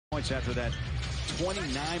Points after that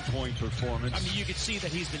 29-point performance. I mean, you could see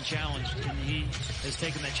that he's been challenged, and he has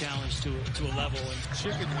taken that challenge to a level. And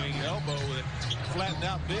chicken wing elbow with flattened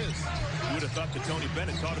out Biz. You would have thought that Tony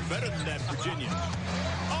Bennett taught it better than that, Virginia.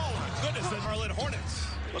 Oh, my goodness, the Charlotte Hornets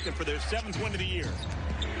looking for their 7th win of the year.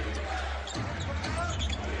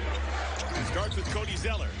 It starts with Cody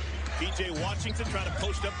Zeller. P.J. Washington trying to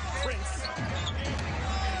post up Prince.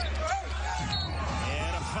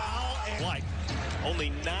 And a foul. And like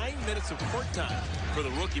only 9 minutes of court time for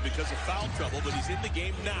the rookie because of foul trouble, but he's in the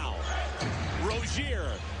game now.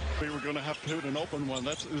 Rozier. We were going to have to hit an open one.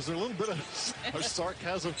 There's a little bit of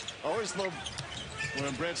sarcasm. I always love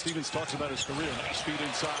when Brad Stevens talks about his career. Nice speed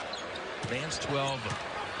inside. Vance 12,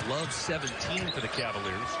 Love 17 for the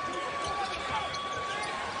Cavaliers.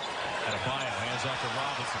 Adebayo hands off to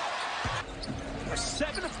Robinson. We're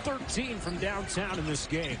 7 of 13 from downtown in this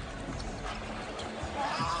game.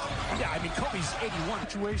 Yeah, I mean, Kobe's 81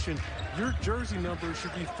 situation. Your jersey number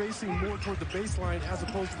should be facing more toward the baseline as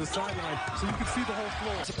opposed to the sideline, so you can see the whole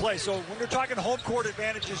floor. It's a play. So when you're talking home court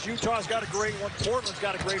advantages, Utah's got a great one. Portland's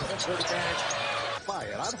got a great home court advantage.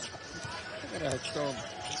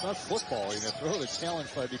 It's not football. You're going to throw the challenge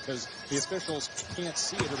play because the officials can't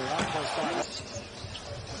see it or they're not close by.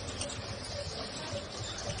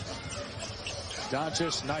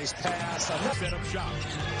 Doncic, nice pass. Set up shot.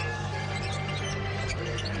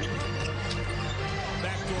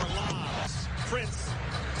 Backdoor lobs. Prince,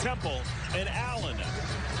 Temple, and Allen.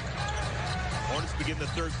 Hornets begin the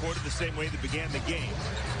third quarter the same way they began the game.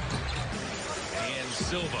 And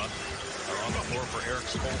Silva are on the floor for Eric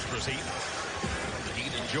Spoelstra's Heat. The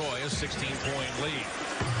Heat enjoy a 16-point lead.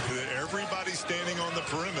 Everybody's standing on the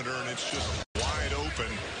perimeter, and it's just wide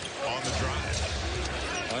open on the drive.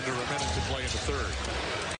 Under a minute to play in the third.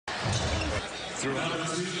 Throughout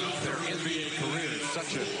their NBA career,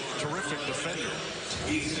 such a terrific defender.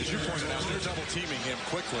 As you pointed out, they're double teaming him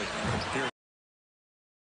quickly here.